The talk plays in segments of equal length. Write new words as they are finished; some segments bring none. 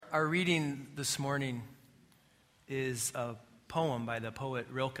Our reading this morning is a poem by the poet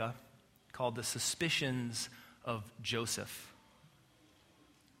Rilke called The Suspicions of Joseph.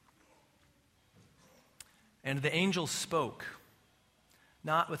 And the angel spoke,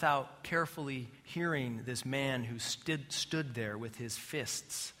 not without carefully hearing this man who stood there with his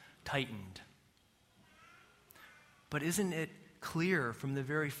fists tightened. But isn't it clear from the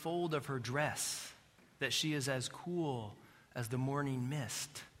very fold of her dress that she is as cool as the morning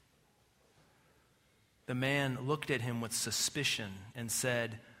mist? The man looked at him with suspicion and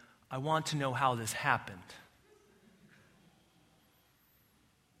said, "I want to know how this happened."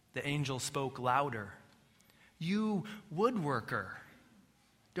 The angel spoke louder. "You woodworker,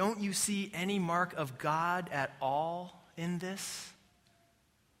 don't you see any mark of God at all in this?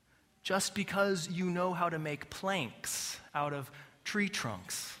 Just because you know how to make planks out of tree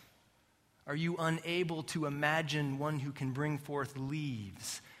trunks, are you unable to imagine one who can bring forth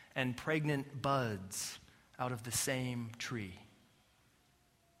leaves and pregnant buds out of the same tree?"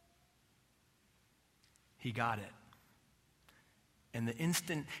 He got it. And the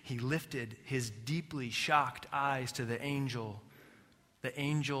instant he lifted his deeply shocked eyes to the angel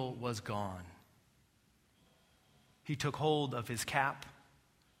was gone. He took hold of his cap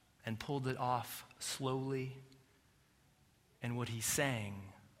and pulled it off slowly, and what he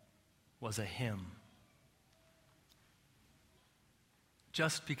sang was a hymn.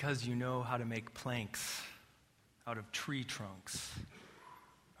 Just because you know how to make planks out of tree trunks,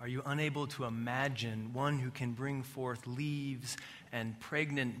 are you unable to imagine one who can bring forth leaves and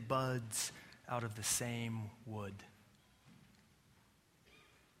pregnant buds out of the same wood?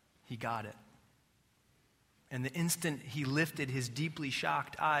 He got it. And the instant he lifted his deeply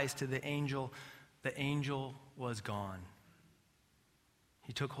shocked eyes to the angel was gone.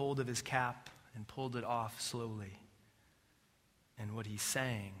 He took hold of his cap and pulled it off slowly. And what he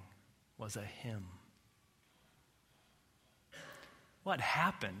sang was a hymn. What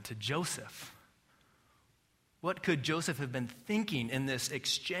happened to Joseph? What could Joseph have been thinking in this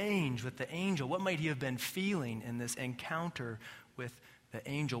exchange with the angel? What might he have been feeling in this encounter with the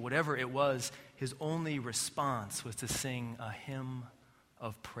angel? Whatever it was, his only response was to sing a hymn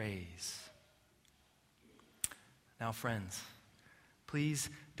of praise. Now, friends, please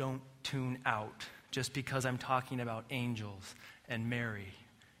don't tune out just because I'm talking about angels and Mary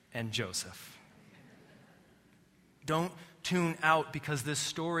and Joseph. Don't tune out because this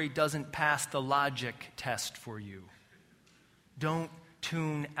story doesn't pass the logic test for you. Don't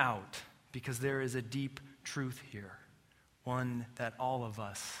tune out because there is a deep truth here, one that all of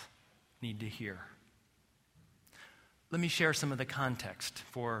us need to hear. Let me share some of the context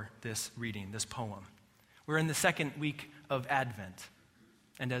for this reading, this poem. We're in the second week of Advent.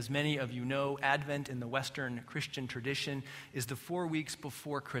 And as many of you know, Advent in the Western Christian tradition is the 4 weeks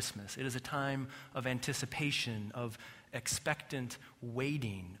before Christmas. It is a time of anticipation, of expectant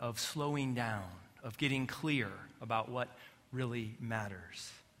waiting, of slowing down, of getting clear about what really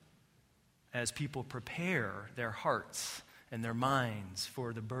matters. As people prepare their hearts and their minds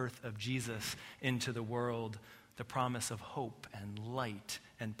for the birth of Jesus into the world, the promise of hope and light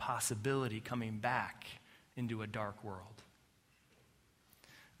and possibility coming back into a dark world.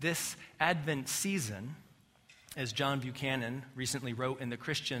 This Advent season, as John Buchanan recently wrote in the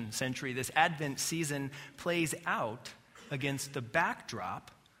Christian Century, this Advent season plays out against the backdrop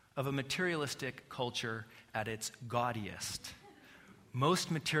of a materialistic culture at its gaudiest.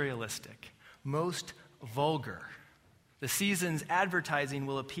 Most materialistic, most vulgar. The season's advertising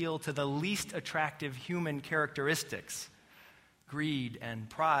will appeal to the least attractive human characteristics: greed and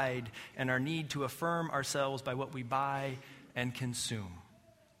pride and our need to affirm ourselves by what we buy and consume.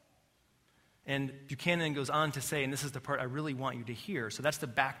 And Buchanan goes on to say, and this is the part I really want you to hear, so that's the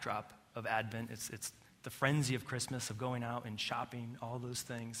backdrop of Advent. It's the frenzy of Christmas, of going out and shopping, all those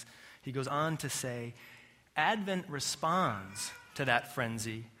things. He goes on to say, Advent responds to that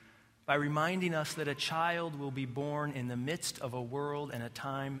frenzy by reminding us that a child will be born in the midst of a world and a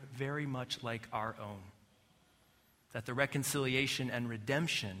time very much like our own. That the reconciliation and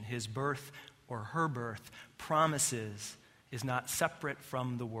redemption his birth or her birth promises is not separate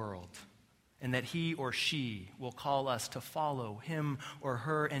from the world, and that he or she will call us to follow him or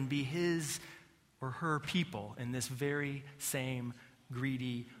her and be his or her people in this very same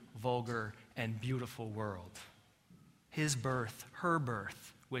greedy, vulgar, and beautiful world. His birth, her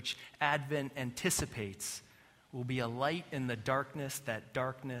birth, which Advent anticipates, will be a light in the darkness that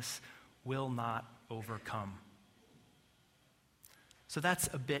darkness will not overcome. So that's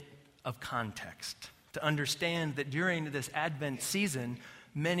a bit of context to understand that during this Advent season,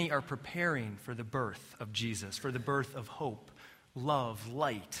 many are preparing for the birth of Jesus, for the birth of hope, love,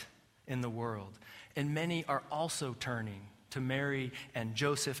 light in the world. And many are also turning to Mary and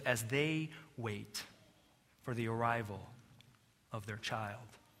Joseph as they wait for the arrival of their child.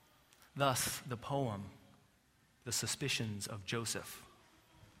 Thus, the poem, The Suspicions of Joseph.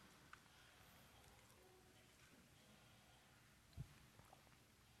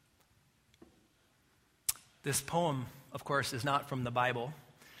 This poem, of course, is not from the Bible,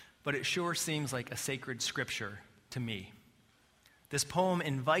 but it sure seems like a sacred scripture to me. This poem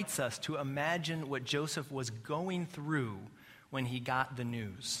invites us to imagine what Joseph was going through when he got the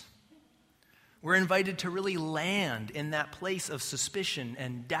news. We're invited to really land in that place of suspicion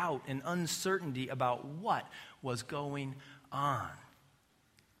and doubt and uncertainty about what was going on.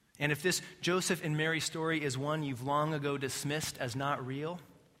 And if this Joseph and Mary story is one you've long ago dismissed as not real,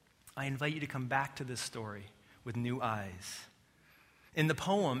 I invite you to come back to this story with new eyes. In the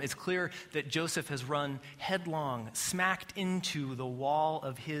poem, it's clear that Joseph has run headlong, smacked into the wall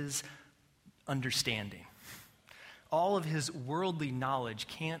of his understanding. All of his worldly knowledge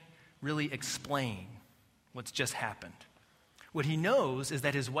can't really explain what's just happened. What he knows is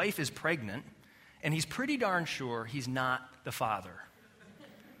that his wife is pregnant, and he's pretty darn sure he's not the father.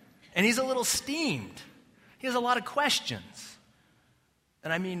 And he's a little steamed. He has a lot of questions.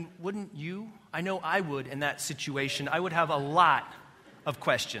 And I mean, wouldn't you? I know I would in that situation. I would have a lot of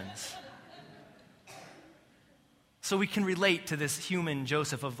questions. So we can relate to this human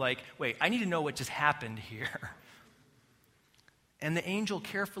Joseph of like, wait, I need to know what just happened here. And the angel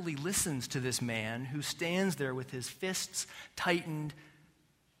carefully listens to this man who stands there with his fists tightened,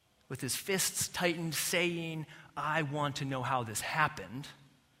 saying, I want to know how this happened.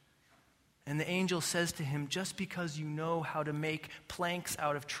 And the angel says to him, just because you know how to make planks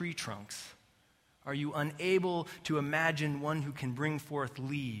out of tree trunks, are you unable to imagine one who can bring forth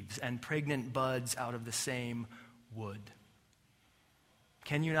leaves and pregnant buds out of the same wood?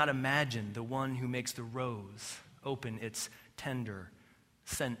 Can you not imagine the one who makes the rose open its tender,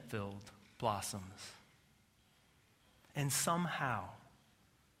 scent-filled blossoms? And somehow,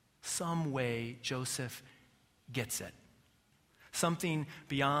 some way, Joseph gets it. Something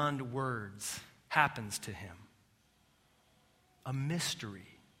beyond words happens to him. A mystery.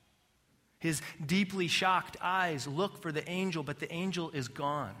 His deeply shocked eyes look for the angel, but the angel is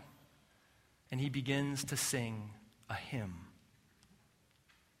gone. And he begins to sing a hymn.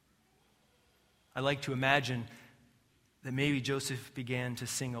 I like to imagine that maybe Joseph began to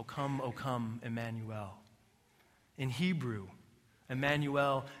sing, O come, Emmanuel. In Hebrew,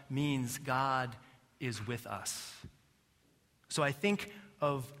 Emmanuel means God is with us. So I think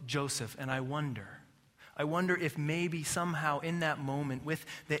of Joseph and I wonder if maybe somehow in that moment with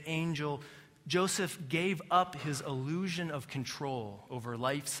the angel, Joseph gave up his illusion of control over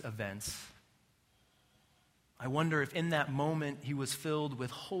life's events. I wonder if in that moment he was filled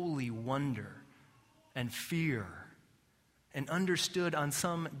with holy wonder and fear and understood on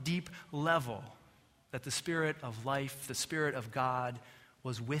some deep level that the Spirit of life, the Spirit of God,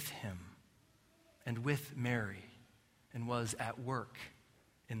 was with him and with Mary and was at work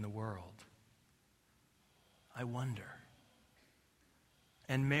in the world. I wonder.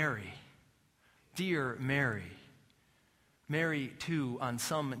 And Mary, dear Mary, Mary too, on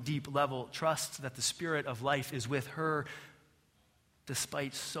some deep level, trusts that the Spirit of life is with her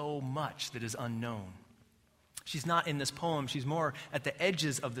despite so much that is unknown. She's not in this poem. She's more at the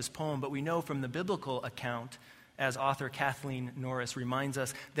edges of this poem, but we know from the biblical account, as author Kathleen Norris reminds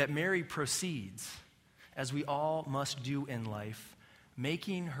us, that Mary proceeds, as we all must do in life,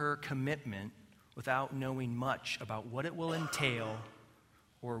 making her commitment without knowing much about what it will entail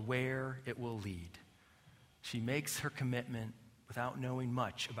or where it will lead. She makes her commitment without knowing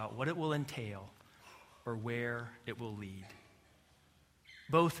much about what it will entail or where it will lead.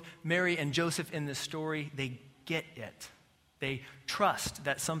 Both Mary and Joseph in this story, they get it. They trust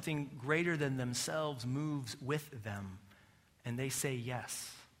that something greater than themselves moves with them, and they say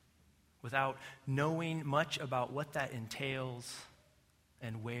yes, without knowing much about what that entails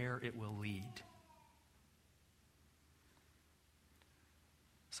and where it will lead.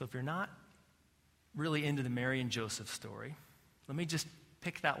 So if you're not really into the Mary and Joseph story, let me just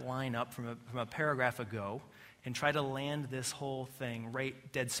pick that line up from a paragraph ago and try to land this whole thing right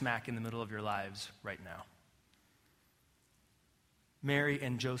dead smack in the middle of your lives right now. Mary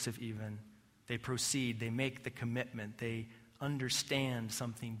and Joseph even, they proceed, they make the commitment, they understand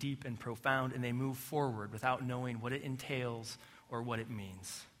something deep and profound, and they move forward without knowing what it entails or what it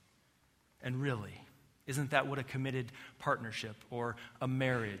means. And really, isn't that what a committed partnership or a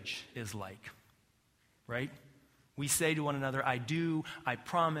marriage is like? Right? We say to one another, I do, I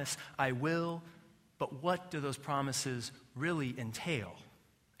promise, I will, But what do those promises really entail?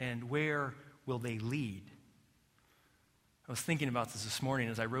 And where will they lead? I was thinking about this morning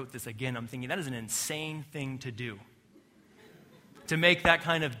as I wrote this again. I'm thinking that is an insane thing to do, to make that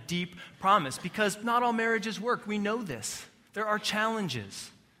kind of deep promise, because not all marriages work. We know this. There are challenges.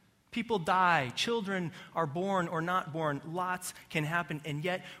 People die. Children are born or not born. Lots can happen, and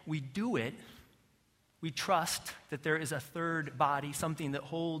yet we do it. We trust that there is a third body, something that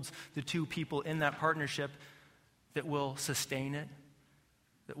holds the two people in that partnership that will sustain it,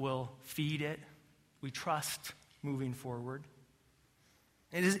 that will feed it. We trust moving forward.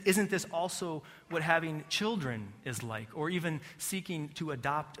 And isn't this also what having children is like, or even seeking to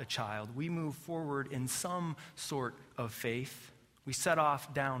adopt a child? We move forward in some sort of faith. We set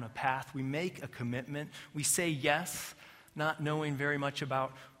off down a path. We make a commitment. We say yes, not knowing very much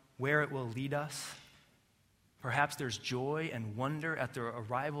about where it will lead us. Perhaps there's joy and wonder at the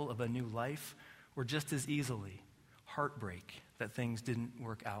arrival of a new life, or just as easily, heartbreak that things didn't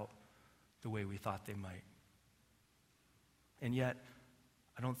work out the way we thought they might. And yet,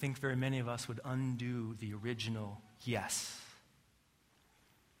 I don't think very many of us would undo the original yes.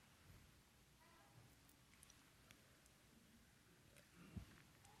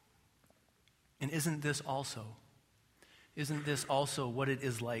 And isn't this also what it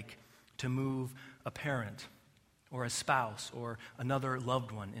is like to move a parent or a spouse or another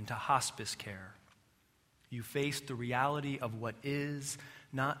loved one into hospice care? You face the reality of what is,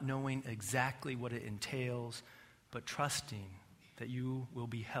 not knowing exactly what it entails, but trusting that you will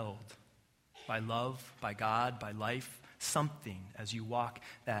be held by love, by God, by life, something as you walk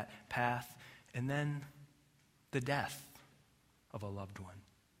that path, and then the death of a loved one.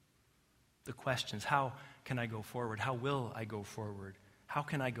 The questions, how can I go forward? How will I go forward? How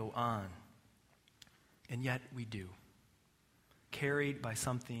can I go on? And yet we do, carried by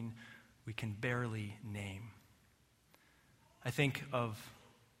something we can barely name. I think of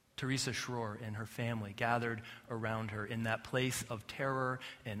Teresa Schroer and her family gathered around her in that place of terror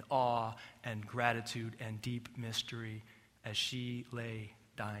and awe and gratitude and deep mystery as she lay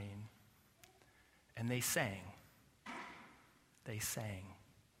dying. And they sang. They sang.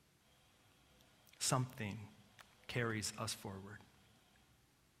 Something carries us forward.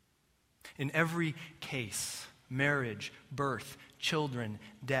 In every case, marriage, birth, children,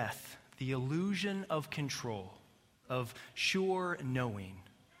 death, the illusion of control, of sure knowing,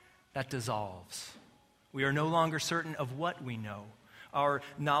 that dissolves. We are no longer certain of what we know. Our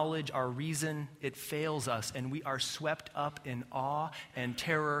knowledge, our reason, it fails us, and we are swept up in awe and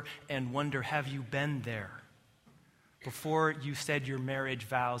terror and wonder. Have you been there? Before you said your marriage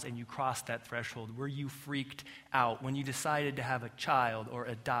vows and you crossed that threshold, were you freaked out when you decided to have a child or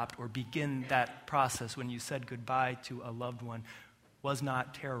adopt or begin that process when you said goodbye to a loved one? Was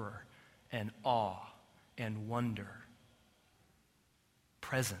not terror and awe and wonder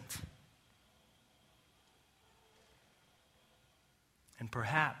present? And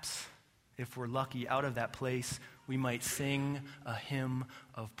perhaps, if we're lucky, out of that place, we might sing a hymn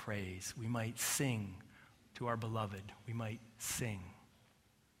of praise. We might sing to our beloved. We might sing.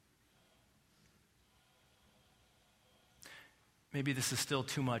 Maybe this is still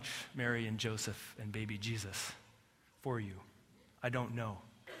too much Mary and Joseph and baby Jesus for you. I don't know.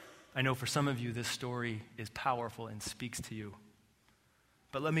 I know for some of you this story is powerful and speaks to you.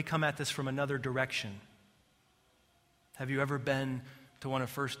 But let me come at this from another direction. Have you ever been to one of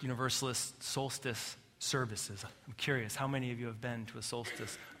First Universalist solstice services? I'm curious, how many of you have been to a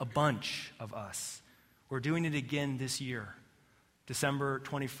solstice? A bunch of us. We're doing it again this year, December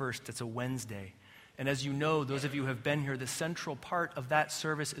 21st. It's a Wednesday. And as you know, those of you who have been here, the central part of that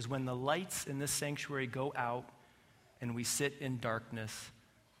service is when the lights in this sanctuary go out and we sit in darkness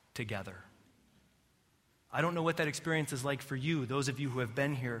together. I don't know what that experience is like for you, those of you who have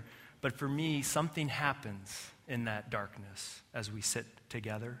been here, but for me, something happens in that darkness as we sit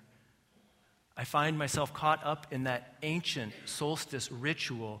together. I find myself caught up in that ancient solstice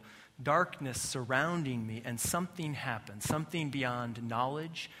ritual, darkness surrounding me, and something happens, something beyond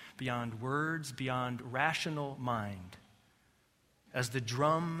knowledge, beyond words, beyond rational mind. As the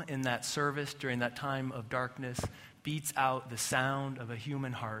drum in that service during that time of darkness beats out the sound of a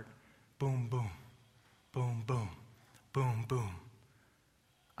human heart, boom, boom, boom, boom, boom, boom,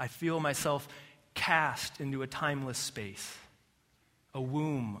 I feel myself cast into a timeless space, a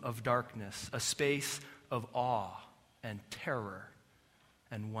womb of darkness, a space of awe and terror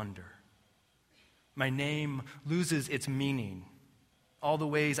and wonder. My name loses its meaning. All the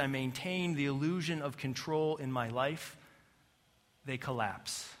ways I maintain the illusion of control in my life, they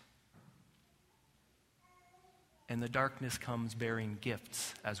collapse. And the darkness comes bearing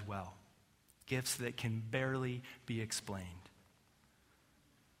gifts as well. gifts that can barely be explained.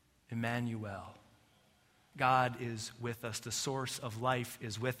 Emmanuel. God is with us. The source of life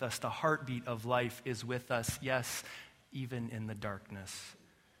is with us. The heartbeat of life is with us. Yes, even in the darkness,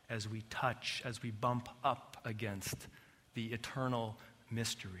 as we touch, as we bump up against the eternal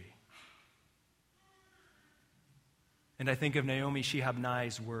mystery. And I think of Naomi Shihab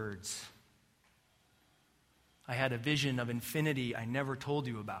Nai's words. I had a vision of infinity I never told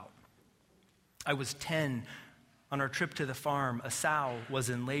you about. I was 10 on our trip to the farm. A sow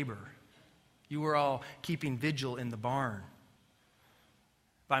was in labor. You were all keeping vigil in the barn.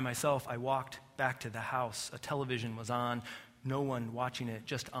 By myself, I walked back to the house. A television was on, no one watching it,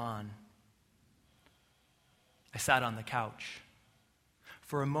 just on. I sat on the couch.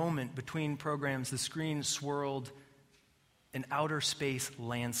 For a moment, between programs, the screen swirled an outer space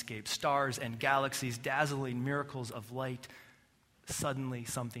landscape, stars and galaxies, dazzling miracles of light. Suddenly,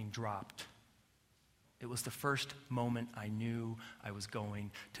 something dropped. It was the first moment I knew I was going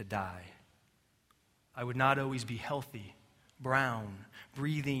to die. I would not always be healthy, brown,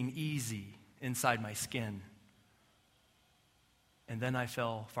 breathing easy inside my skin. And then I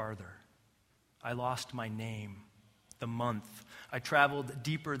fell farther. I lost my name, the month. I traveled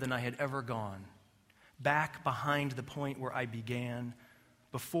deeper than I had ever gone, back behind the point where I began,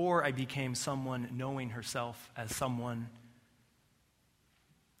 before I became someone knowing herself as someone.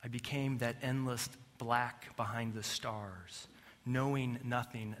 I became that endless black behind the stars, knowing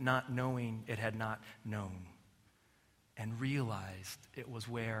nothing, not knowing it had not known, and realized it was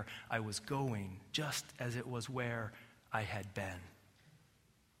where I was going, just as it was where I had been.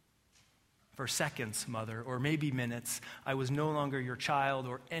 For seconds, Mother, or maybe minutes, I was no longer your child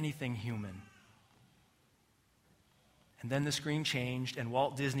or anything human. And then the screen changed, and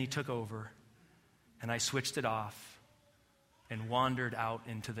Walt Disney took over, and I switched it off and wandered out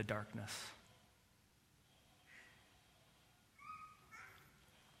into the darkness.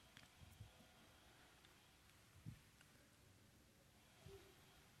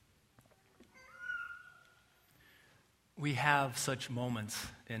 We have such moments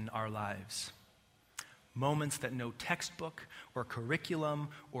in our lives. Moments that no textbook or curriculum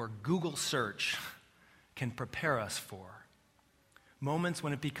or Google search can prepare us for. Moments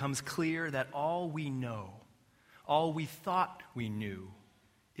when it becomes clear that all we know, all we thought we knew,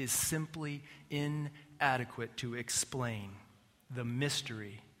 is simply inadequate to explain the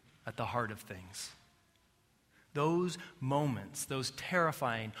mystery at the heart of things. Those moments, those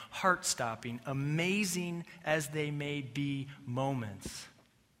terrifying, heart-stopping, amazing as they may be moments,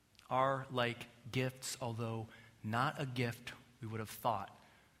 are like gifts, although not a gift we would have thought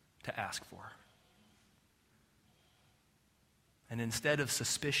to ask for. And instead of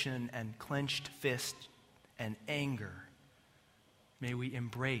suspicion and clenched fist and anger, may we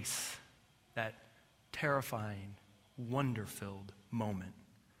embrace that terrifying, wonder-filled moment.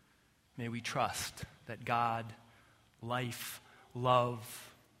 May we trust that God, life,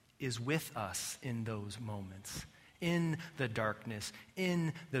 love is with us in those moments, in the darkness,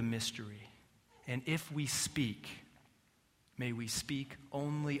 in the mystery. And if we speak, may we speak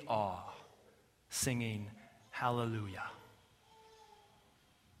only awe, singing hallelujah.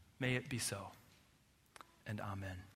 May it be so, and amen.